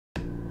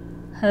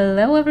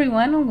Hello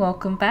everyone,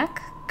 welcome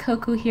back.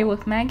 Coco here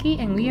with Maggie,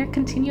 and we are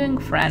continuing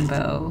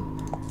Franbo.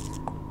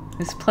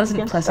 This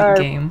pleasant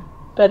game.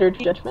 Better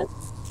judgment.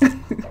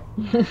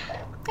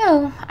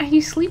 Oh, are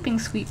you sleeping,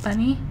 sweet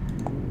bunny?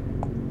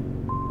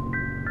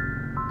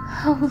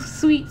 Oh,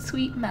 sweet,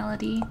 sweet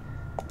Melody.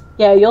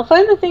 Yeah, you'll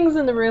find the things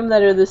in the room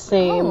that are the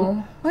same.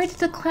 Oh, where did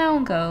the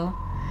clown go?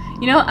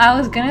 You know, I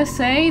was gonna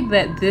say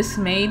that this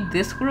made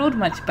this world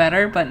much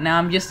better, but now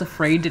I'm just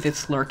afraid that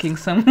it's lurking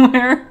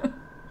somewhere.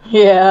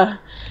 Yeah.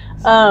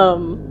 I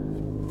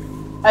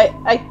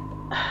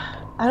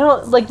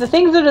don't like the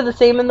things that are the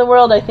same in the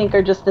world. I think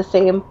are just the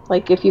same.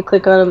 Like if you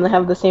click on them, they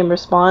have the same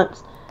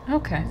response.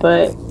 Okay.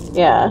 But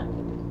yeah.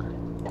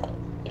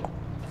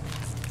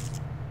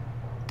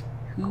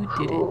 Who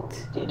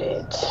did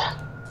it?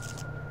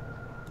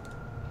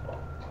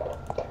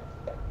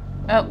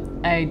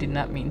 Oh, I did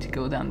not mean to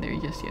go down there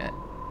just yet.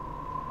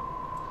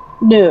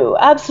 No,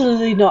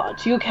 absolutely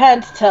not. You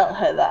can't tell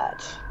her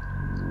that.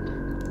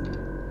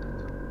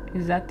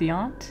 Is that the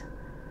aunt?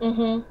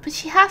 Mm-hmm. But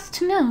she has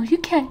to know. You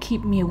can't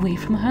keep me away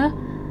from her.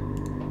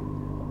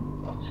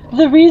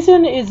 The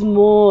reason is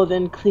more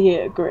than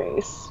clear,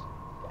 Grace.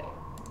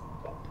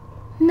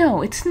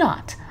 No, it's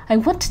not. I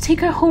want to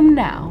take her home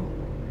now.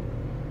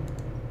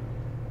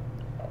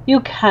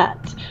 You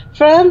can't.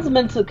 Fran's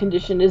mental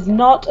condition is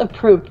not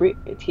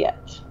appropriate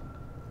yet.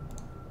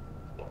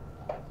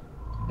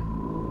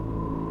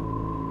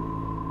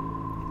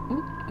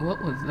 Ooh, what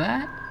was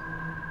that?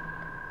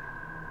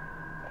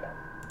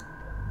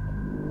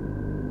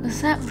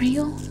 Was that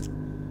real?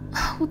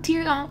 Oh,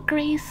 dear Aunt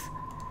Grace.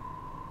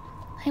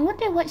 I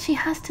wonder what she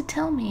has to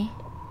tell me.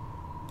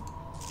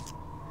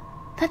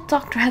 That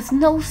doctor has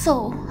no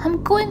soul.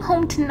 I'm going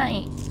home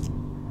tonight.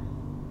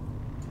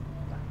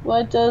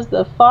 What does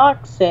the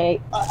fox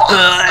say? Oh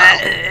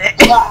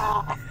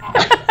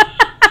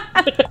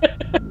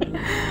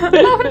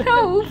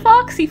no,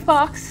 Foxy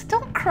Fox,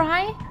 don't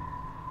cry.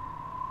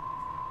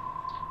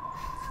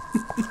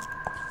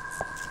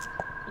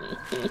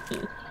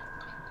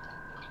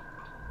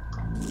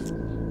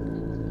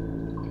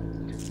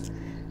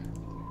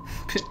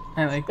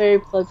 I like very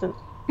pleasant.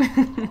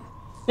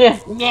 Yeah.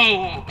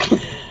 Yeah.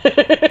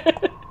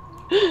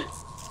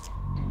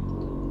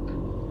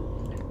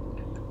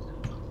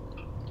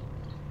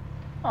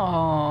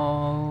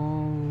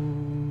 Oh,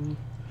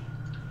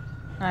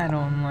 I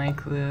don't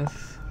like this.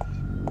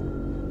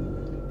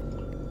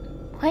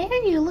 Why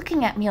are you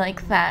looking at me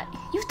like that?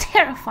 You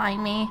terrify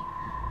me.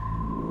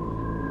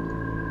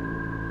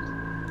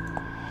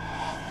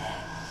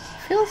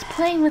 Phil's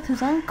playing with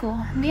his uncle,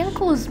 and the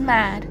uncle is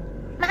mad.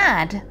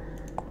 Mad!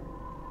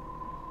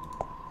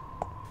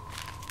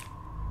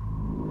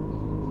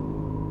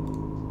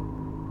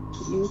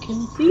 You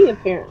can see,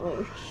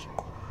 apparently.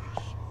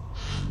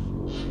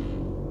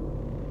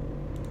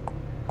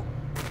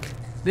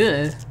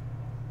 Good.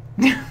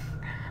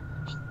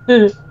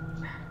 Is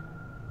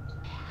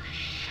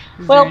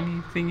there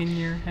anything in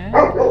your head?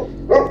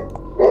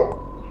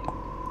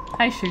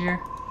 Hi, Sugar.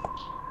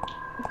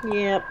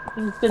 Yep,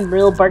 he's been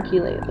real barky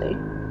lately.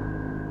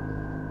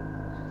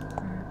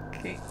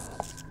 Okay.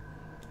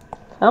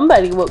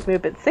 Somebody woke me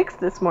up at 6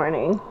 this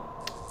morning.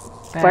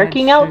 Bad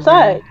barking Sugar.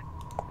 Outside.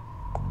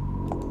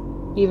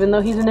 Even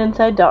though he's an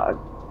inside dog.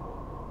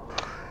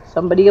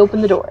 Somebody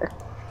opened the door.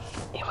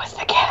 It was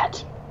the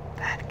cat.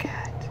 Bad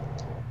cat.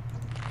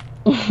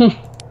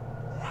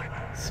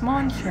 Small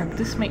and sharp.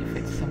 This might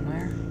fit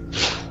somewhere.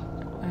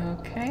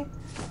 Okay.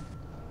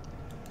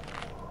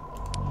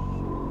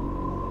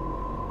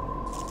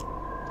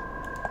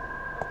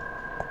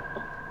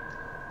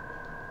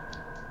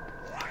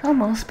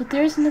 Almost, but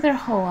there's another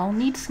hole. I'll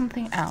need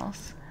something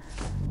else.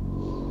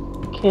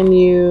 Can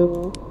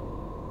you...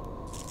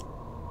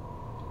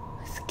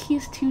 This key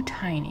is too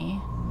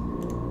tiny.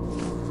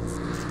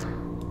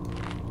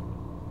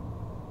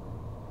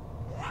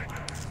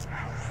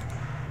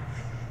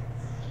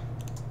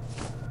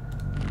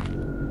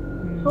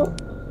 Oh.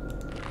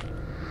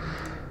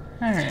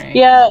 Alright.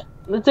 Yeah,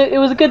 it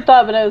was a good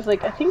thought, but I was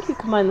like, I think you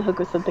combine the hook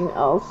with something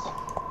else.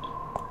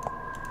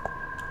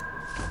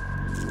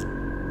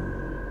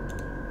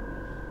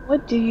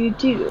 What do you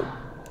do?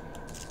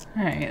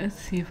 Alright, let's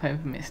see if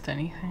I've missed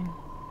anything.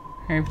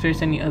 Or if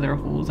there's any other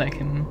holes I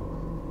can...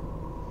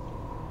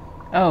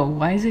 Oh,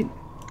 why is it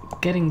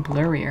getting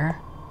blurrier?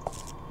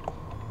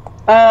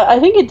 I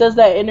think it does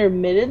that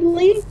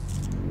intermittently.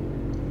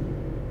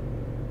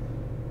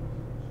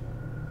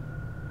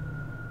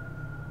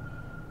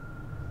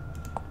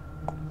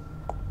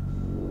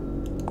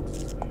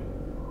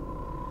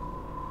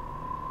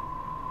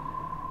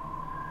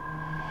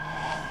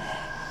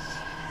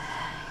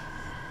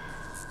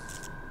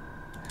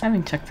 I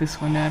haven't checked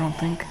this window, I don't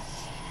think.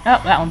 Oh,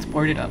 that one's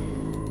boarded up.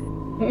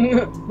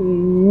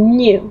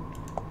 New.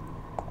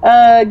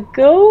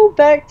 Go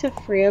back to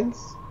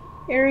Fran's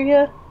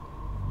area.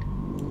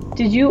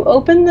 Did you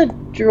open the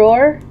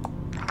drawer?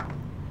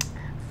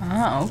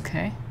 Ah,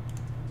 okay.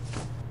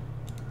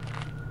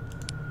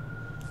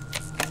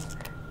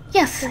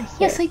 Yes,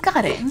 yes, I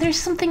got it. And there's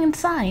something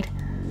inside.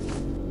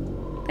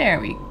 There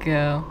we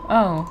go.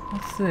 Oh,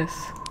 what's this?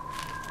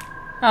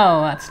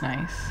 Oh, that's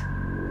nice.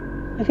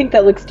 I think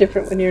that looks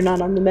different when you're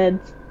not on the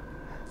meds.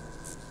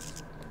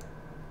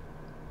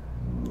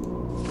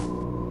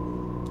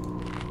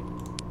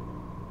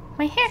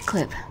 My hair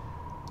clip.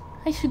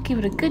 I should give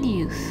it a good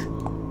use.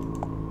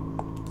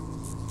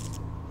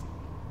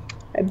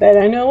 I bet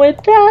I know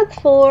what that's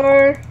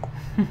for.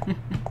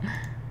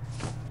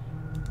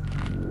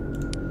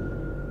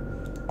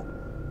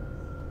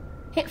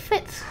 It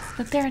fits,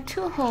 but there are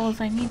 2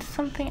 holes. I need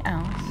something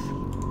else.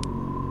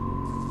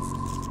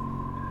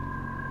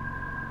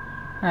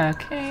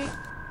 Okay.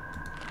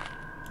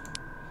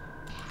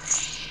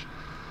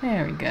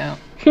 There we go.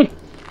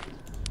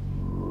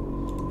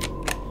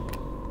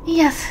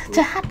 Yes,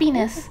 to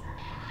happiness.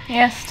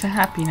 Yes, to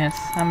happiness,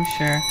 I'm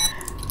sure.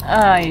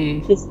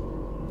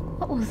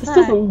 What was This that?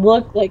 doesn't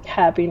look like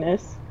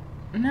happiness.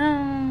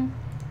 No.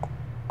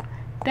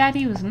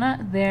 Daddy was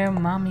not there.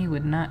 Mommy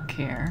would not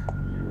care.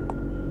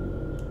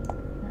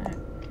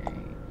 Okay.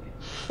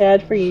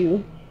 Bad for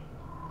you.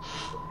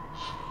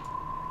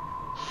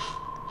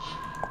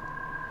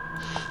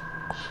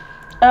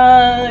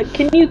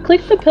 Can you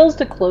click the pills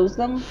to close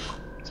them?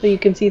 So you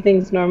can see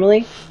things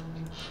normally?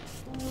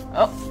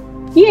 Oh.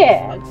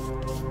 Yeah.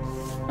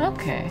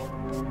 Okay.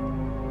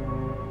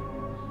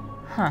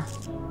 Huh.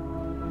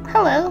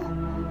 Hello.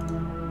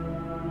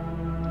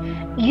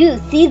 You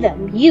see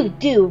them. You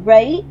do,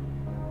 right?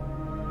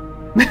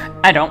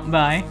 I don't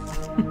buy.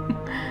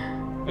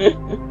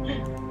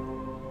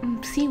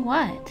 See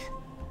what?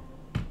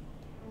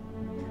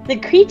 The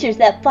creatures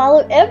that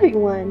follow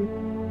everyone.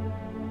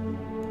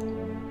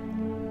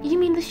 You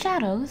mean the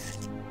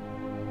shadows?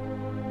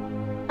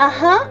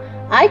 Uh-huh.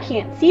 I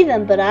can't see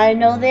them, but I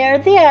know they're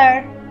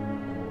there.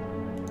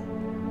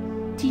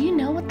 Do you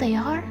know what they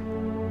are?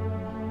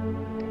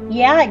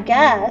 Yeah, I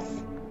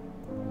guess.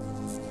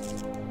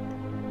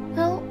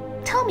 Well,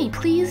 tell me,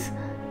 please.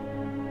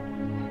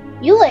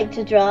 You like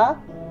to draw.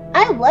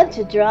 I love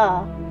to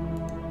draw.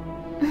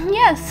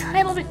 Yes,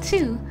 I love it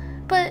too.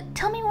 But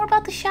tell me more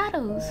about the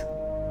shadows.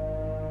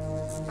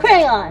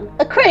 Crayon!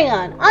 A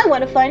crayon! I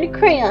want to find a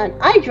crayon.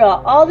 I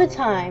draw all the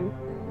time.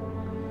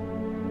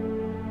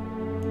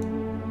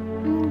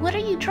 What are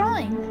you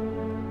drawing?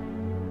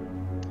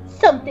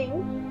 Something.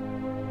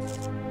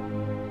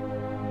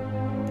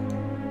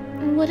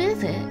 What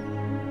is it?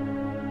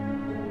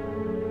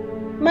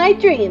 My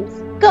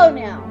dreams. Go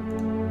now.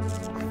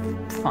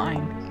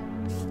 Fine.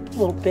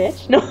 Little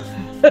bitch. No.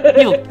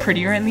 You look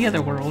prettier in the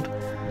other world.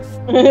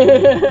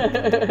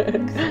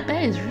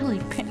 That is really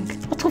pink.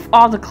 What's with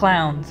all the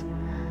clowns?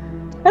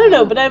 I don't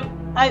know, but I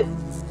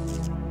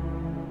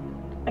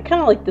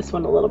kind of like this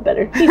one a little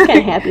better. He's kind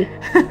of happy.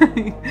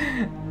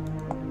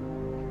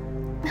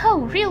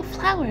 Oh, real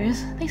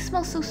flowers. They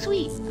smell so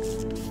sweet.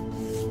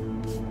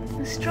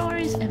 The straw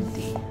is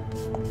empty.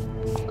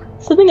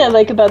 Something I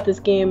like about this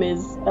game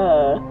is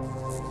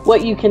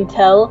what you can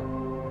tell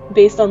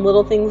based on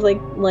little things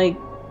like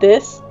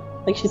this.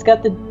 Like she's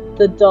got the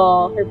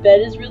doll. Her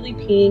bed is really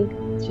pink.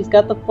 She's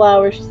got the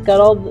flowers. She's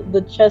got all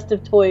the chest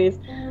of toys.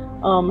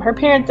 Her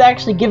parents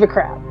actually give a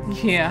crap.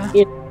 Yeah.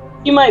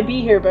 You might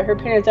be here, but her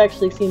parents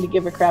actually seem to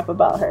give a crap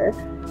about her.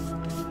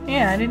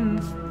 Yeah, I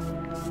didn't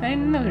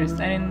notice.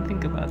 I didn't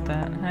think about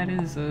that. That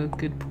is a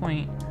good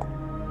point.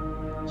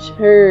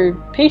 Her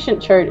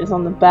patient chart is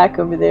on the back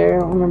over there. I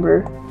don't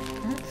remember.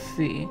 Let's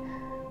see.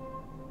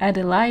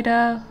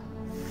 Adelaida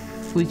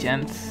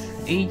Fugents,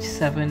 age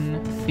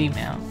 7,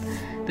 female.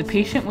 The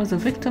patient was a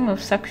victim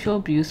of sexual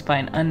abuse by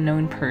an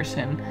unknown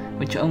person,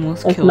 which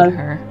almost killed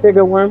her.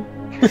 Trigger worm.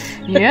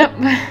 Yep.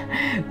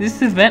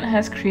 This event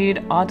has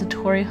created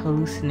auditory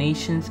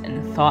hallucinations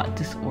and thought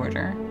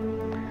disorder.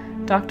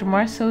 Dr.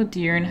 Marcel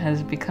Deern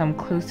has become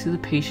close to the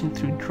patient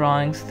through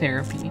drawings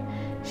therapy.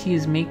 She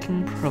is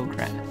making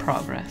progress.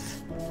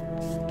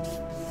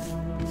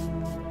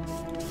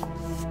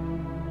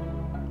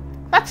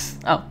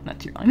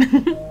 That's your line.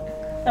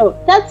 Oh,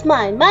 that's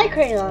mine. My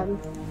crayon.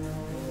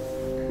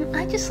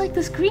 I just like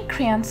this green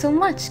crayon so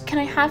much. Can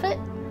I have it?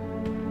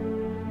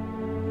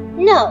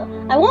 No,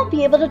 I won't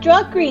be able to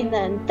draw green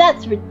then.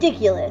 That's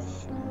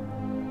ridiculous.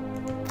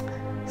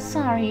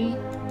 Sorry.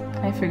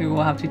 I figure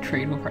we'll have to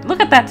trade with her.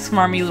 Look at that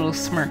smarmy little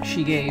smirk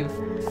she gave.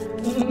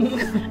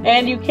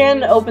 And you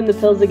can open the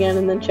pills again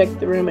and then check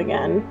the room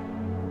again.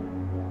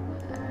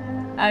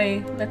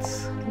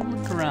 Let's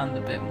look around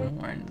a bit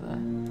more in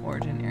the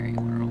ordinary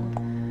world.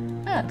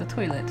 Ah, the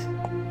toilet.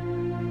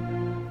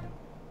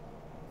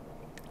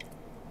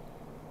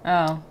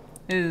 Oh,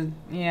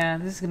 yeah,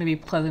 this is gonna be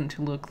pleasant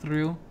to look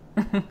through.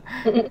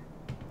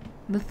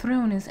 The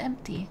throne is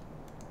empty.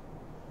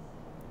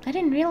 I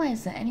didn't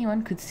realize that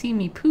anyone could see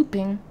me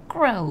pooping.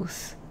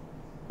 Gross.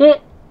 I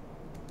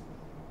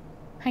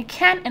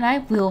can and I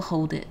will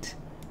hold it.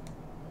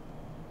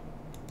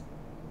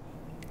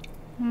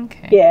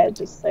 Okay. Yeah, it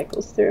just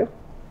cycles through.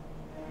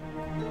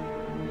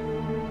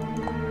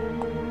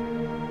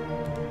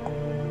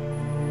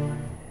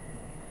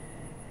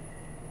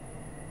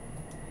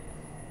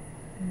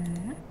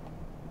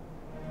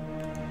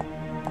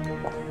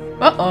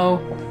 Uh-oh.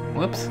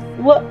 Whoops.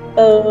 What?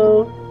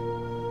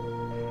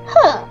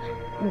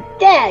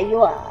 There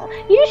you are.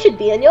 You should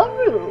be in your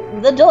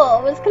room. The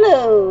door was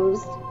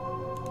closed.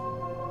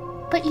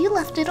 But you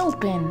left it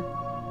open.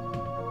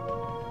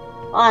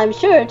 I'm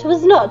sure it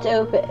was not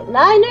open.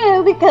 I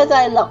know because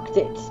I locked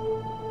it.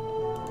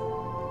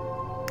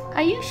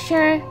 Are you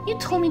sure? You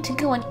told me to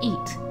go and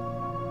eat.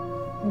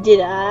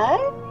 Did I?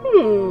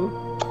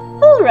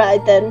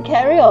 Alright then,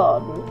 carry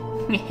on.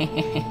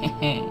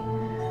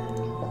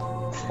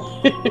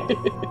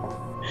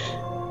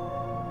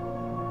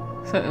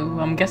 So,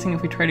 I'm guessing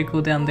if we try to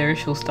go down there,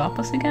 she'll stop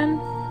us again?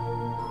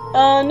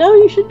 No,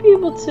 you should be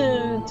able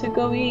to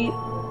go eat.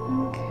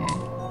 Okay.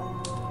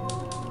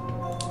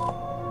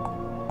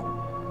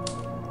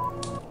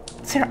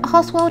 Sir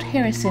Oswald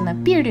Harrison, a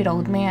bearded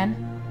old man.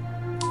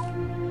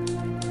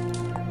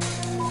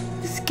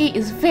 This gate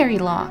is very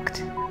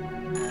locked.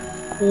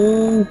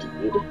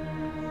 Indeed.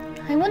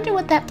 I wonder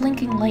what that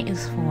blinking light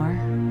is for.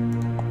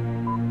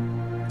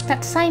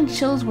 That sign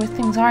shows where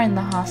things are in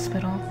the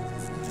hospital.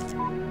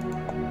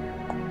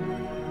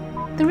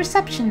 The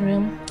reception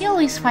room. You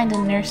always find a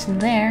nurse in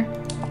there.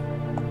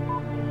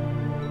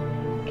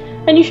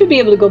 And you should be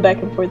able to go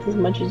back and forth as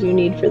much as you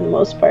need for the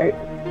most part.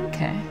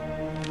 Okay.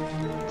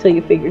 Till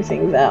you figure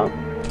things out.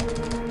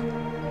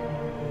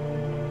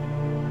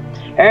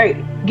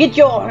 Hey, get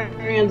your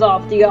hands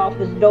off the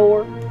office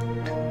door.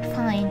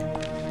 Fine.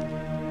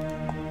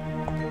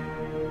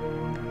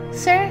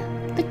 Sir,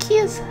 the key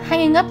is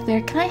hanging up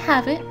there. Can I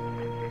have it?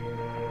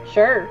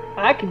 Sure,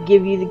 I could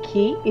give you the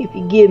key if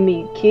you give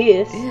me a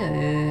kiss.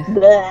 Ew.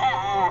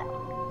 Blah.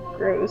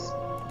 Gross.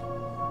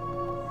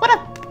 What a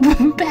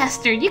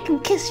bastard! You can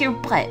kiss your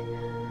butt.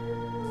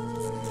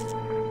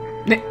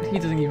 He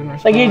doesn't even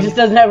respond. Like, he just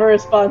doesn't have a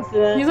response to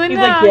that. He's like,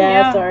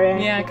 yeah,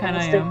 sorry. Yeah, I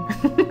kinda am.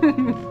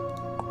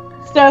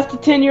 Just asked a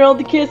 10-year-old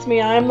to kiss me.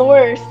 I'm the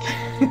worst.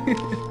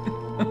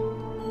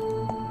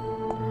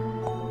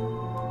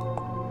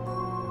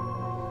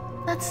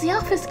 That's the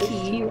office He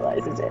key.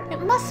 realizes it.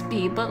 It must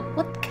be, but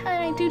what can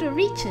I do to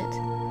reach it?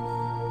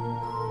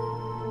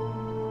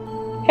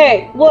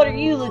 Hey, what are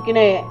you looking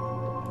at?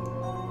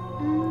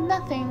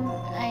 Nothing,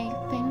 I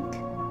think.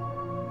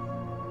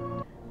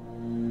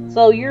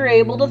 So you're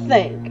able to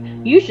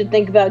think. You should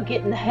think about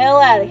getting the hell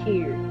out of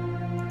here.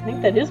 I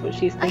think that is what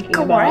she's I thinking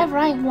go about. wherever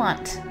I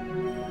want.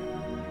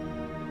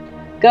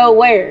 Go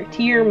where?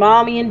 To your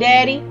mommy and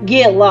daddy?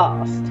 Get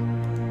lost.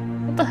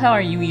 What the hell are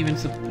you even?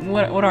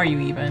 What are you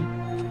even?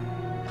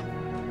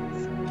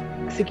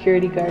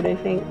 Security guard, I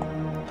think.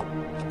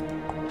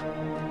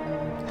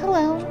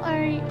 Hello,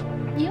 are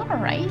you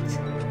alright?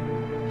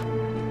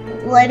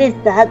 What is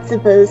that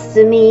supposed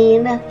to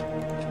mean?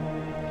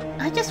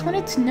 I just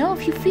wanted to know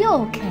if you feel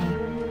okay.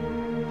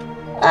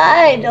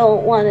 I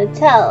don't want to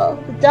tell.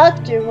 The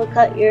doctor will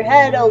cut your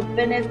head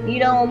open if you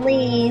don't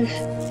leave.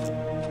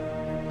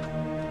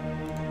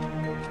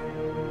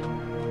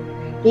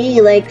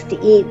 He likes to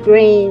eat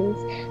brains.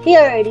 He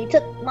already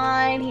took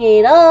mine. He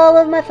ate all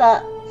of my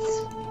thoughts.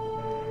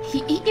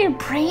 He ate your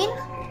brain?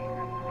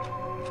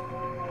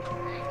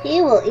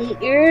 He will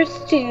eat yours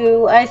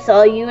too. I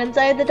saw you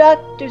inside the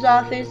doctor's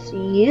office.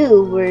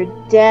 You were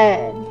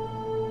dead.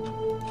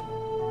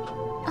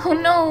 Oh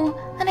no,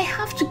 and I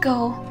have to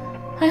go.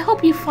 I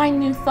hope you find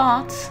new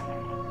thoughts.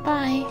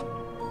 Bye.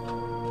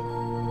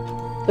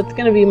 That's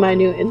gonna be my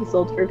new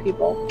insult for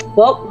people.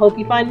 Well, hope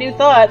you find new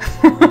thoughts.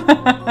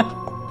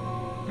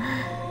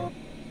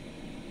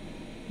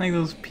 Like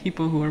those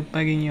people who are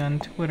bugging you on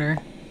Twitter.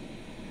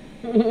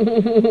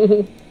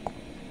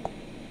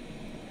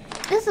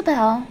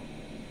 Isabel.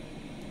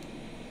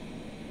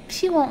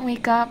 She won't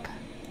wake up.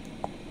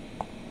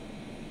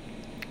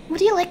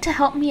 Would you like to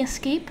help me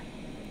escape?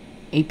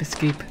 Ape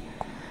escape.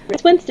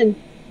 It's Winston.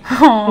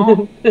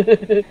 Aww.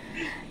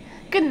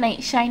 Good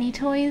night, shiny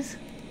toys.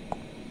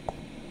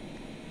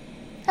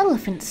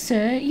 Elephant,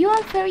 sir, you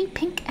are very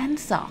pink and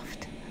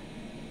soft.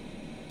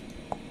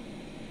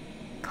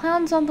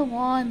 Clowns on the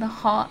wall in the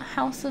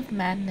house of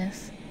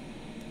madness.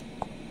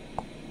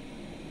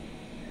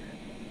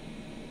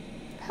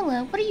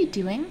 Hello, what are you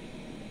doing?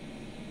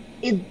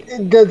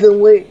 It doesn't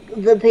work.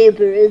 The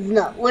paper is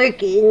not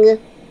working.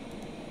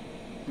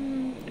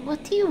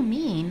 What do you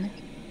mean?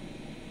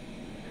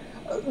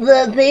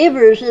 The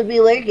paper should be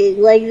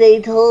working like they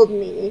told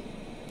me.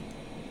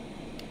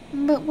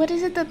 But what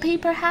is it the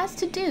paper has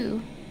to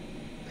do?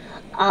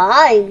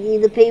 I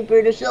need the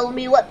paper to show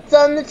me what's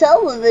on the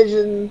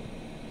television.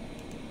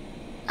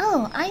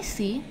 Oh, I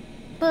see.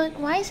 But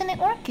why isn't it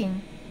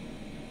working?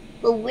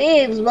 The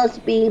waves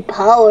must be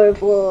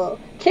powerful.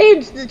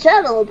 Change the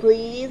channel,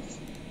 please.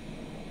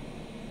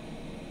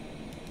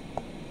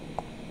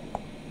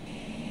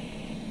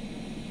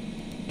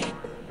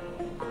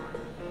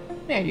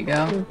 There you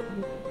go.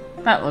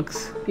 That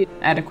looks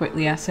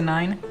adequately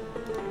asinine.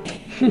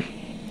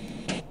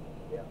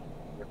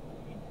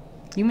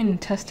 Human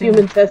testing.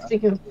 Human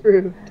testing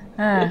improved.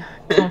 Ah,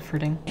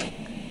 comforting.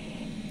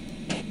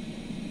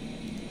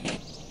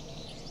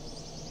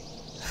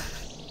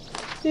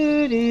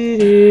 Do, do,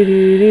 do,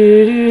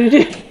 do, do,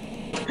 do.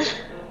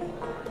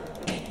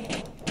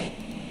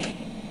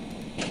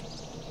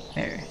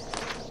 There.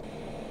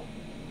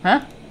 Huh?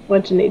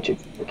 Bunch of nature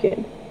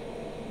kid.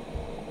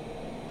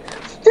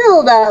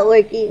 Still not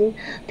working.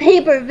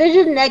 Paper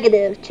vision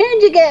negative.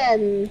 Change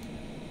again.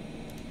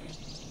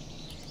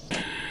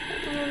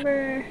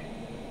 Remember.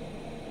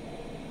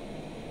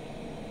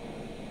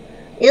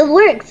 It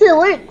works.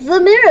 A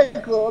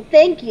miracle.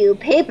 Thank you.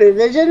 Paper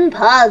vision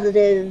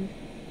positive.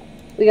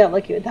 We got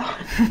lucky with that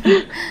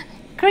one.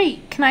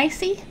 Great. Can I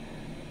see?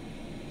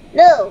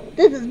 No,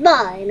 this is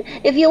mine.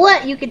 If you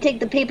want, you can take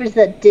the papers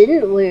that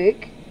didn't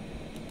work.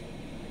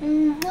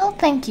 Well,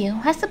 thank you.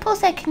 I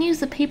suppose I can use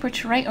the paper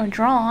to write or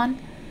draw on.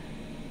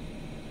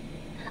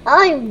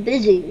 I'm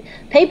busy.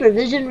 Paper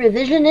vision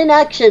revision in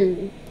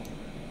action.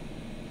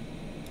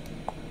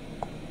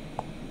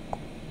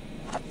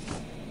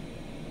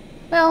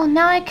 Well,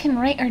 now I can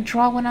write or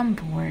draw when I'm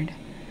bored.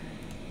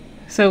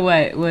 So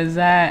what, was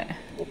that...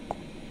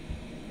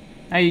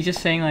 Are you just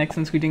saying, like,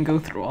 since we didn't go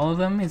through all of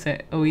them, is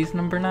it always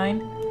number 9?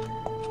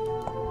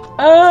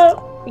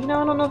 You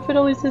know, I don't know if it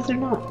always is or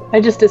not. I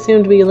just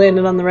assumed we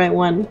landed on the right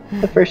one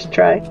the first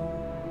try.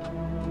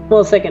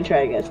 Well, second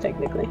try, I guess,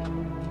 technically.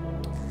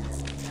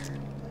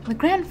 The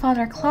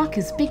grandfather clock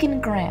is big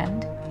and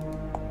grand.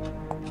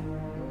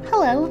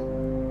 Hello.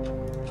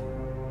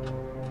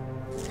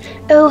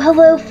 Oh,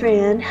 hello,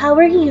 Fran. How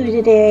are you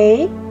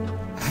today?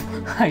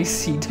 I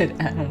see dead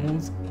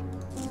animals.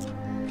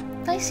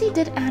 I see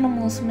dead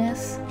animals,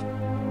 miss.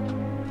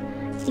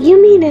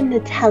 You mean in the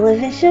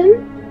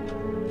television?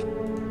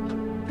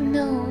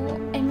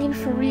 No, I mean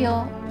for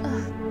real.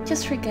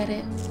 Just forget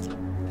it.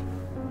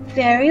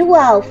 Very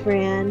well,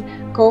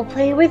 Fran. Go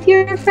play with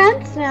your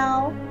friends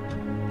now.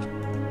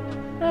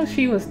 Oh,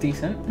 she was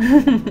decent.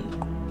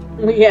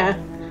 Yeah,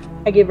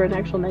 I gave her an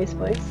actual nice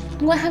voice.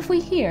 What have we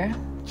here?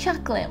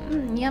 Chocolate.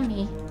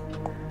 Yummy.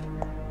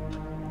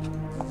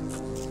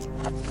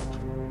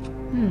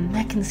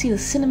 I can see the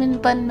cinnamon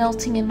bun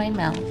melting in my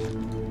mouth.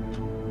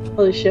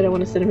 Holy shit, I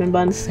want a cinnamon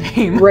bun.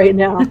 Same. Right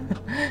now.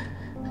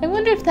 I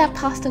wonder if that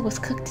pasta was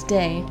cooked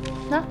today.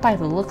 Not by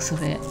the looks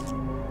of it.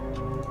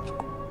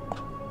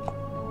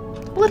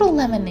 Little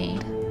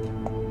lemonade.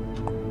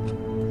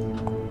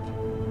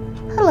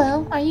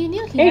 Hello, are you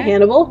new here? Hey,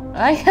 Hannibal.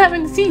 I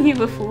haven't seen you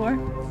before.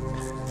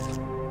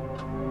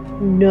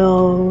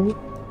 No.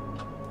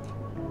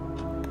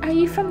 Are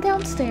you from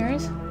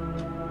downstairs?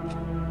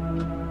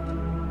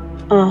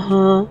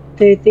 Uh-huh.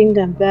 They think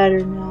I'm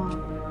better now.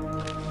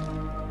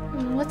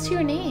 What's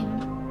your name?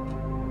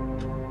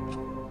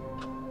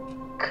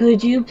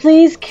 Could you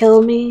please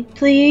kill me,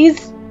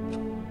 please?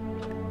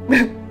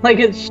 Like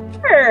it's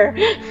sure.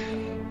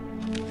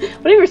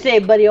 Whatever you say,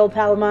 buddy, old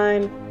pal of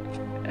mine.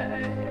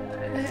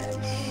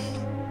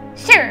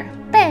 Sure.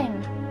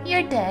 Bang.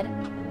 You're dead.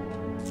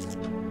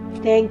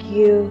 Thank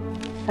you.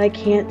 I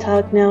can't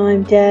talk now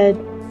I'm dead.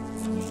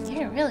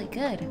 You're really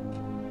good.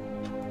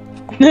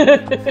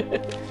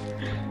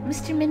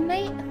 Mr.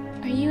 Midnight,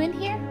 are you in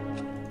here?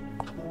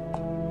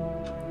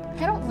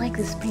 I don't like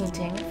this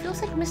painting. It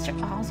feels like Mr.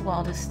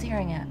 Oswald is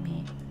staring at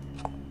me.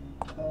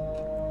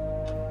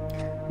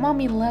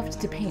 Mommy loved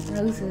to paint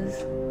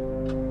roses.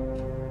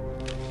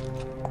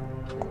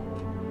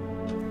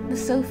 The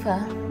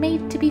sofa,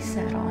 made to be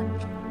sat on.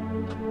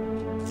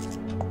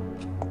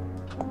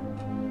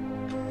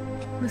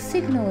 The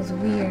signal is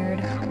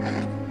weird.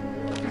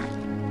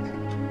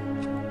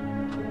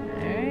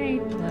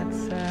 Alright,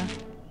 let's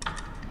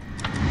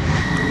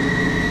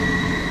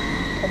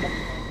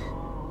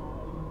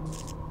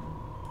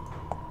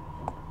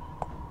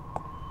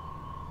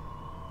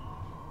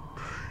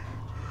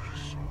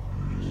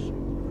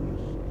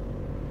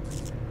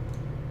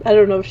I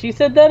don't know if she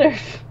said that or...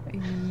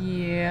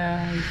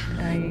 Yeah,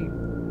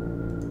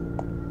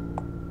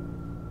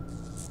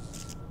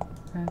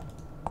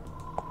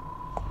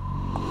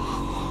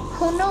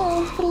 Oh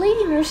no, the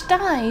lady nurse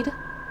died.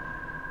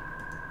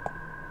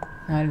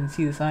 I didn't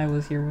see this eye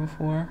was here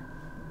before.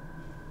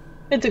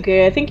 It's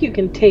okay. I think you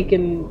can take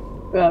and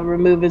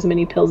remove as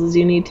many pills as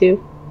you need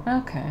to.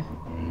 Okay.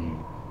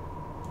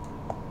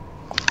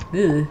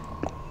 Ugh.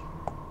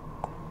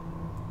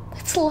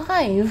 It's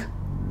live.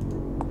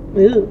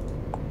 Ew.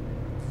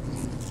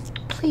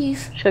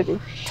 Please, Sugar.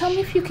 tell me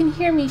if you can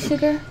hear me,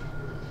 sugar.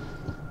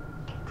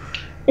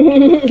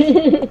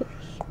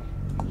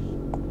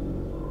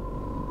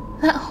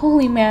 That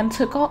holy man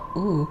took all.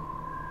 Ooh.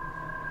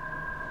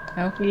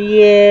 Oh.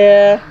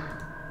 Yeah.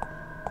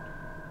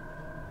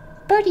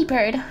 Birdie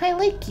bird, I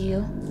like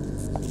you.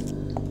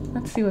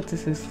 Let's see what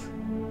this is.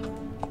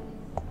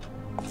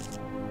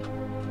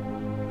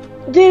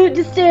 Don't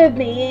disturb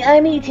me.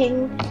 I'm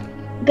eating.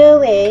 Go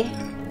away.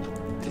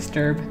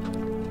 Disturb.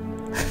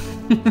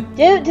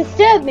 Don't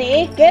disturb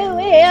me. Go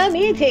away. I'm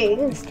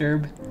eating.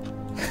 Disturb.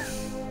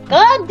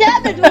 God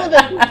damn it,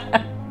 woman!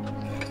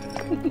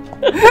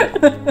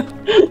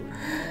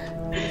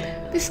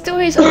 This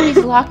door is always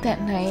locked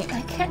at night.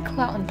 I can't go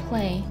out and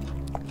play.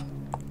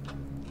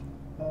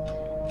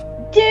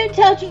 Don't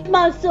touch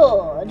my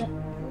sword.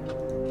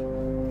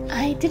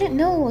 I didn't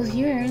know it was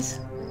yours.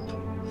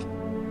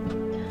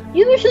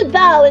 You should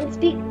bow and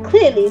speak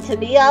clearly to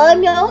me.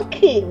 I'm your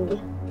king.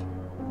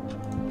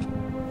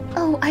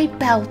 Oh, I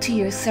bow to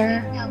you,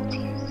 sir.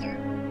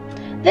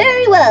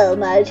 Very well,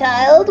 my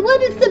child.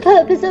 What is the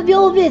purpose of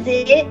your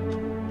visit?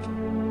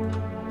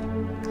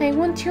 I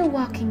want your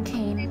walking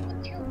cane.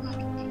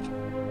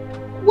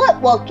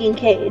 What walking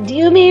cane? Do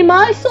you mean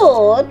my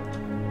sword?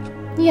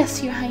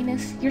 Yes, your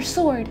highness, your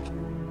sword.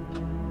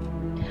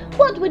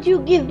 What would you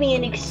give me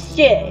in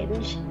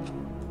exchange?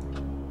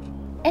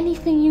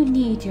 Anything you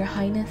need, your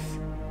highness.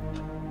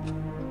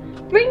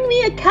 Bring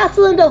me a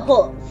castle and a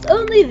horse.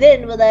 Only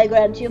then will I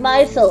grant you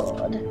my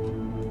sword.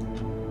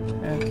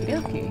 Okie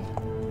dokie.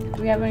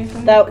 Do we have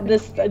anything?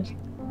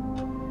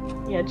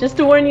 Yeah, just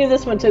to warn you,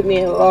 this one took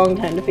me a long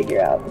time to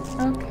figure out.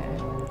 Okay.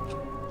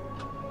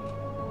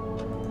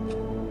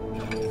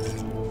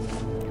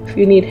 If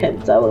you need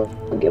hints, I will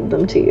give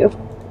them to you.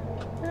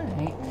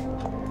 Alright.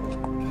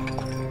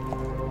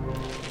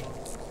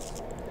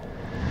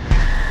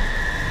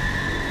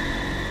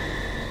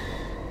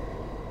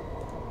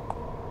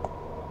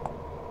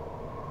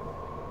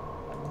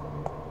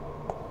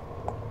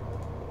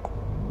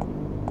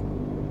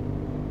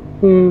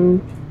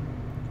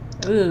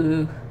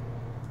 Ooh.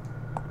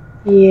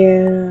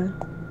 Yeah.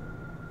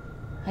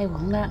 I will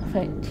laugh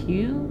at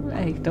you.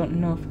 I don't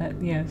know if that.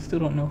 Yeah, I still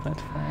don't know if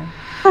that's Fran.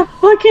 A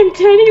fucking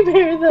teddy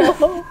bear,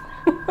 though.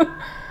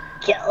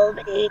 Kill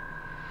me.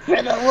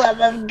 For the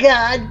love of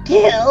God,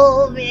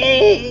 kill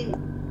me.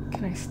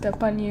 Can I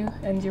step on you?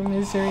 End your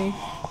misery?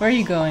 Where are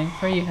you going?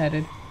 Where are you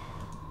headed?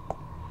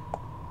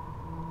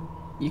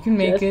 You can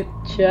make Just it.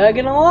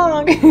 chugging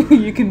along.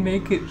 You can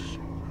make it.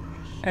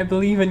 I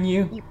believe in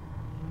you.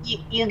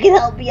 You can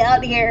help me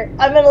out here.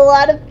 I'm in a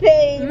lot of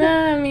pain.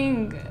 Nah, I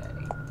mean,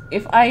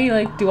 if I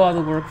like do all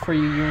the work for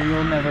you,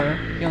 you'll never,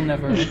 you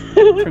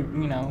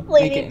know,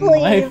 Lady, make it in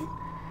please. life.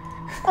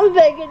 I'm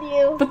begging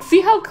you. But see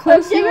how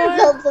close you I've never are.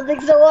 felt something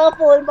so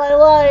awful in my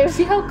life.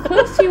 See how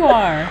close you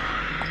are.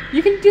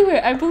 You can do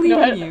it. I believe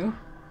in you.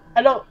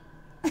 I don't.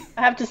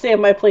 I have to say,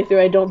 in my playthrough,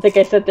 I don't think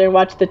I sat there and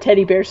watched the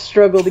teddy bear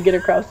struggle to get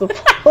across the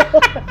floor.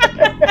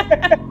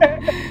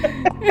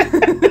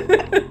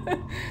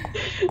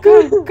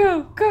 Go,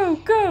 go, go,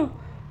 go!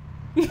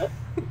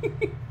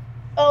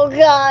 Oh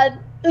God,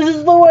 this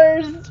is the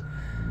worst.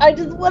 I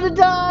just want to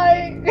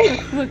die.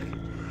 Look.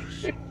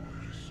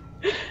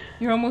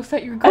 You're almost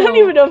at your goal. I don't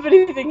even know if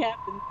anything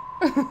happened.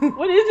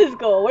 What is his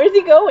goal? Where's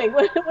he going?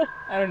 What?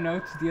 I don't know.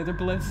 It's the other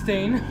blood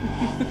stain.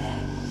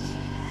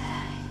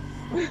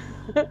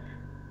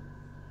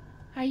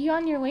 Are you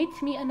on your way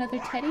to meet another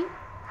teddy?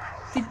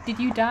 Did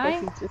you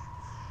die?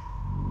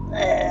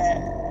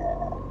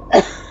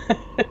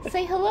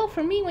 Say hello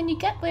for me when you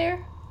get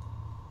there.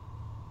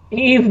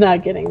 He's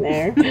not getting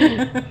there.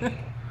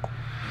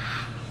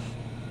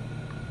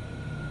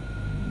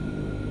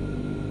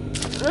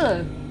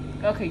 Ugh.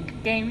 Okay,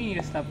 game, you need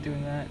to stop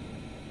doing that.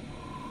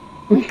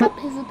 Wake up,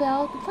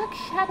 Isabel. The black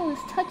shadow is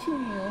touching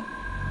you.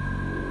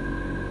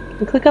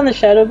 You click on the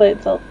shadow by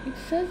itself. It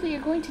says that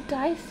you're going to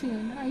die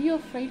soon. Are you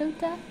afraid of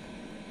death?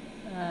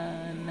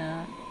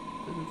 Nah.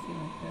 Doesn't seem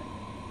like it.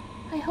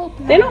 I hope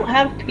not. They don't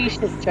have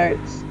patient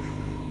charts.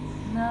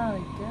 No,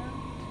 they don't.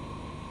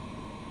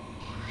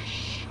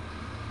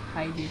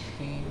 Hide your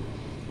pain.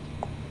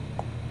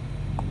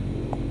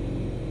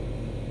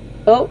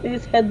 Oh,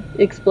 his head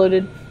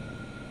exploded.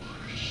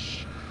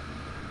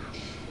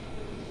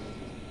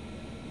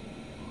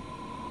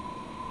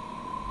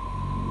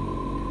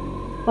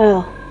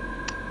 Well,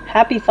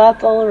 happy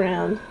thoughts all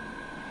around.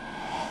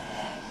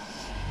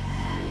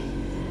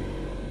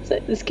 So,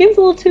 this game's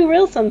a little too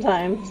real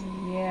sometimes.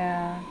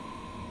 Yeah.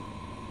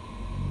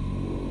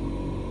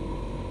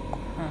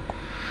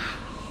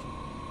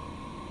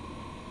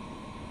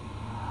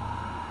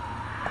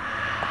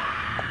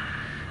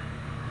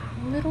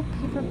 Little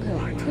paper pill,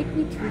 take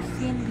me to the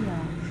sea and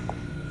beyond.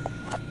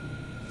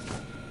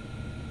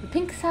 The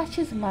pink sash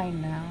is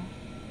mine now.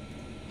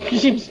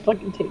 She just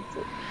fucking takes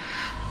it.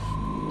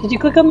 Did you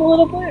click on the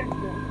little boy? Or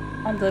no?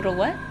 On the little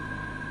what?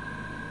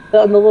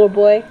 On the little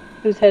boy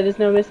whose head is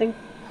now missing?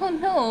 Oh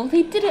no,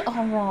 they did it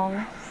all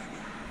wrong.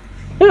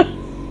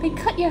 They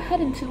cut your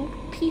head into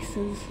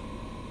pieces.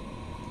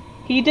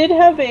 He did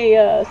have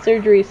a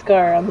surgery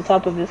scar on the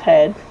top of his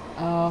head.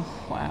 Oh,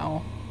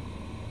 wow.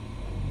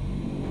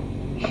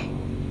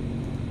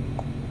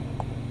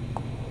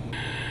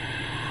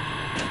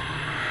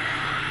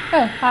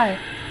 Oh, hi.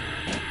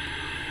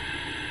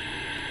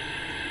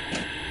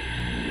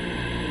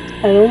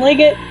 I don't like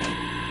it.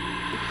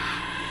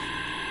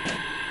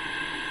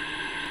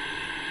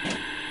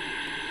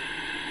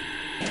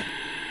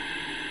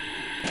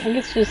 I think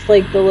it's just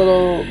like the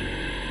little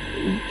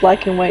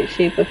black and white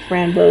shape of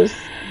Frambo's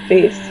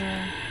face.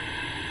 Yeah.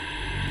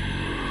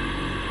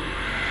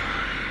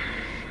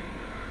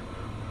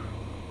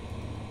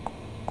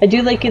 I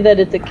do like it that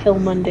it's a Kill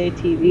Monday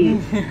TV.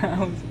 Yeah,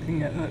 I was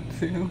looking at that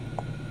too.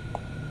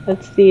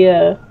 That's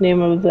the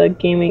name of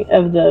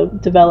the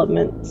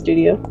development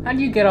studio. How do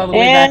you get all the way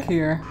back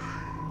here?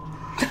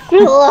 For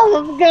the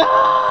love of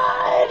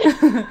God!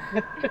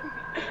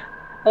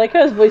 I like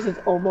how his voice is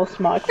almost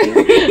Moxie.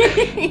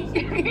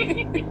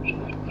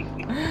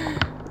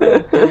 Oh,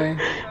 boy.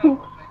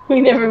 We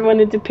never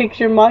wanted to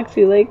picture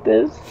Moxie like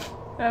this.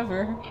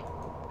 Ever.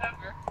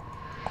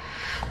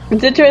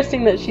 It's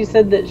interesting that she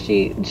said that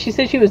she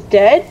said she was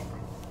dead.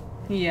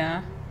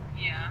 Yeah.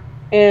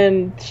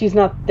 And she's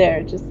not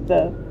there. Just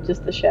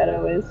the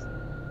shadow is.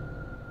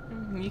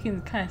 You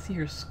can kind of see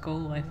her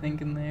skull, I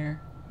think, in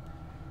there.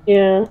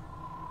 Yeah.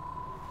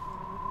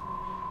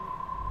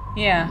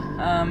 Yeah.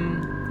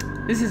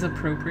 This is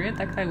appropriate.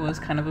 That guy was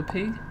kind of a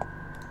pig.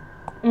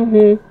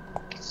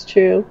 It's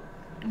true.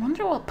 I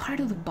wonder what part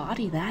of the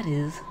body that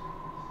is.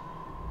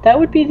 That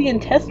would be the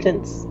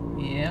intestines.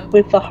 Yeah.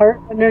 With the heart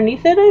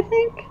underneath it, I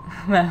think?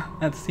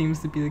 That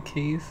seems to be the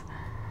case.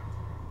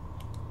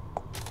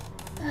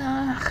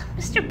 Ugh,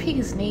 Mr. Pig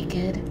is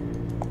naked.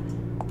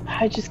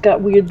 I just got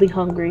weirdly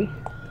hungry.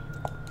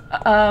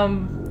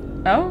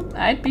 Oh,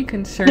 I'd be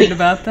concerned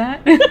about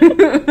that. Dude, am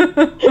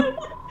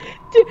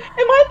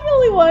I the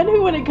only one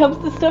who, when it comes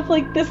to stuff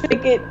like this,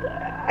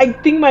 I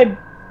think my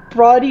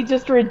body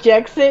just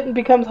rejects it and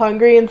becomes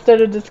hungry instead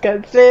of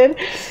disgusted?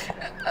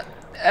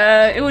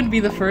 It would be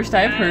the first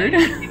I've heard.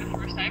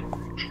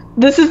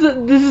 This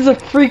is a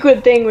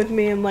frequent thing with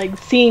me, and like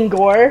seeing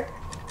gore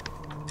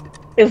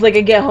is like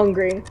I get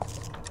hungry.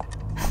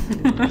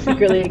 I'm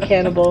secretly a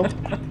cannibal.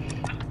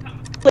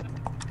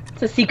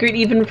 It's a secret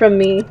even from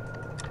me.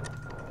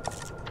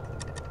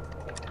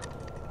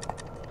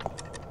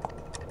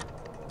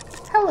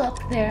 Hello up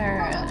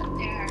there,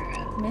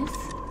 miss.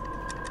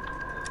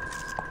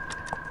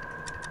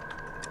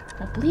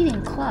 A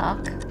bleeding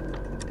clock.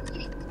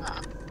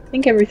 I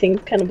think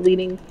everything's kind of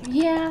bleeding.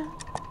 Yeah.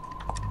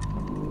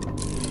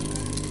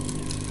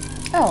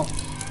 Oh.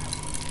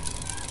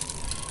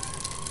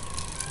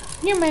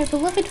 You're my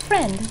beloved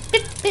friend.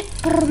 Bip bip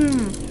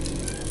brum.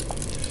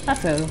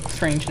 That's a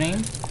strange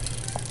name.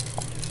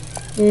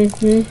 Do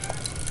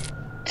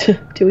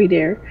we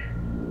dare?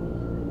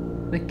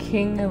 The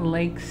king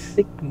likes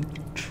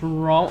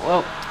draw.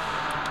 Oh.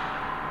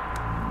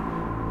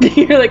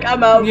 You're like,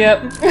 I'm out.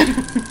 Yep.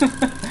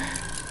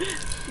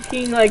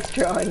 King likes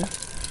drawing.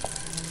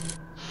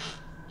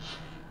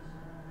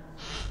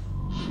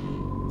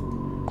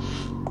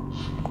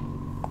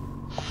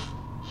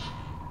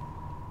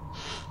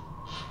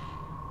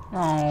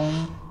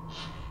 Oh.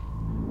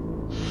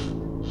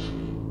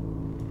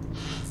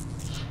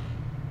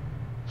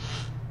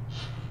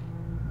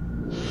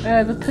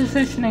 The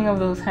positioning of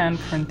those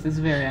handprints is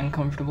very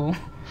uncomfortable.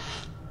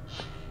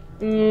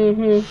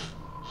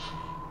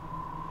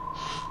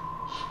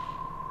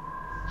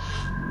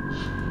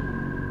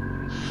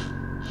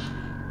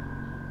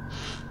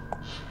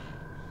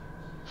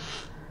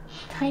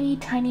 Tiny,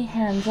 tiny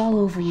hands all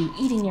over you,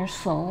 eating your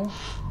soul.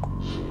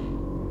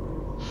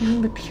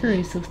 Even the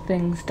purest of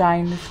things die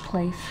in this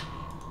place.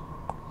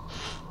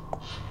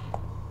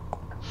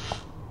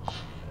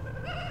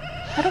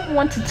 I don't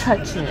want to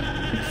touch it.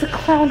 It's the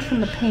clown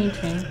from the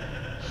painting.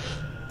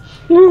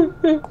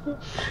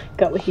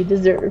 Got what he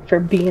deserved for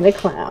being a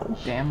clown.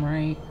 Damn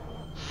right.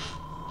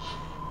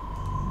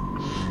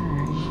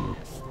 Alright.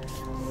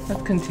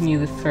 Let's continue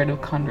this thread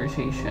of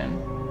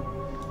conversation.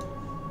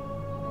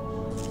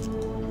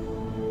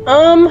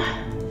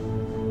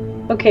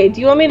 Okay,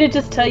 do you want me to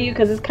just tell you?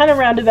 Because it's kind of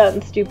roundabout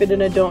and stupid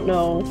and I don't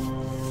know.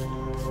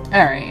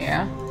 Alright,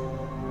 yeah.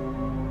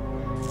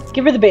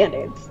 Give her the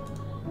band-aids.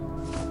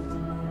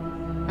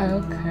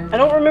 Okay. I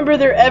don't remember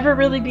there ever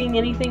really being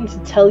anything to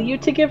tell you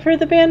to give her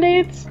the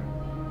band-aids.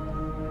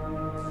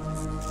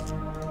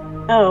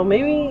 Oh,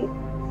 maybe...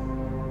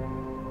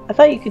 I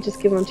thought you could just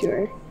give them to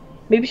her.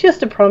 Maybe she has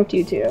to prompt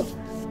you to.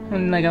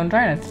 Like, I'm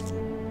trying to...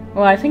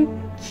 Well, I think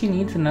she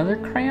needs another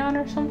crayon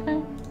or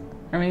something?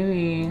 Or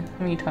maybe...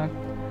 Let me talk...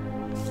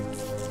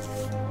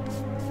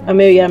 Oh,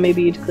 maybe, yeah,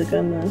 maybe you'd click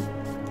on the...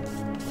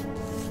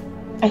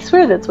 I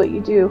swear that's what you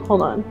do.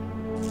 Hold on.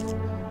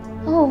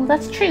 Oh,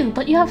 that's true,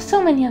 but you have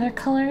so many other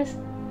colors.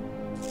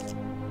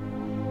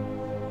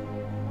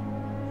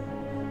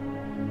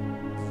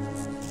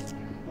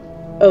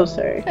 Oh,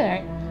 sorry.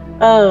 Alright.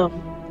 Oh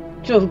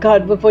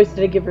god, what voice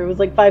did I give her? It was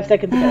like 5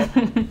 seconds ago.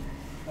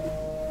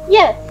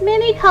 Yes,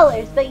 many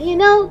colors, but you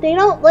know, they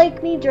don't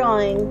like me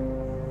drawing.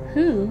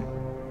 Who?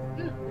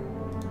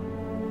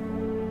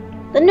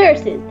 The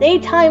nurses, they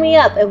tie me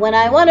up, and when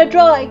I want to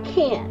draw, I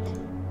can't.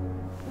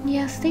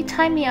 Yes, they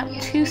tie me up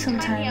too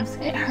sometimes.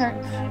 It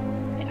hurts.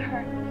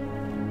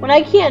 When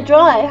I can't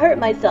draw, I hurt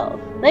myself.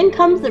 Then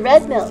comes the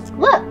red milk.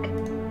 Look!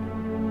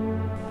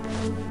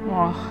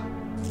 Oh.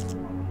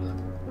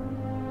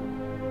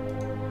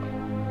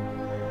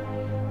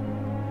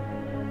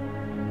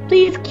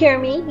 Please cure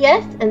me,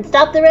 yes, and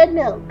stop the red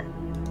milk.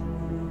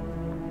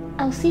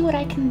 I'll see what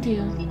I can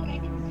do.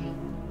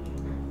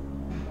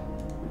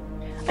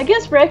 I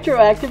guess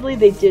retroactively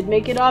they did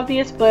make it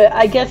obvious, but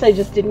I guess I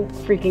just didn't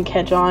freaking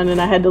catch on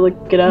and I had to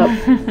look it up.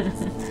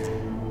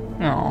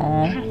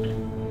 Aww.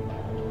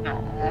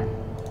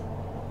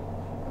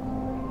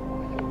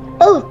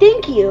 Oh,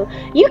 thank you.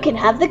 You can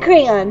have the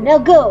crayon. Now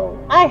go.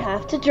 I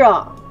have to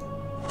draw.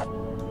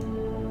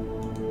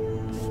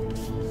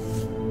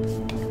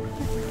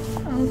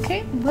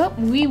 Okay, well,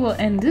 we will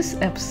end this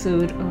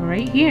episode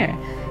right here.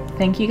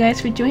 Thank you guys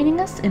for joining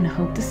us and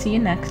hope to see you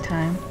next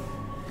time.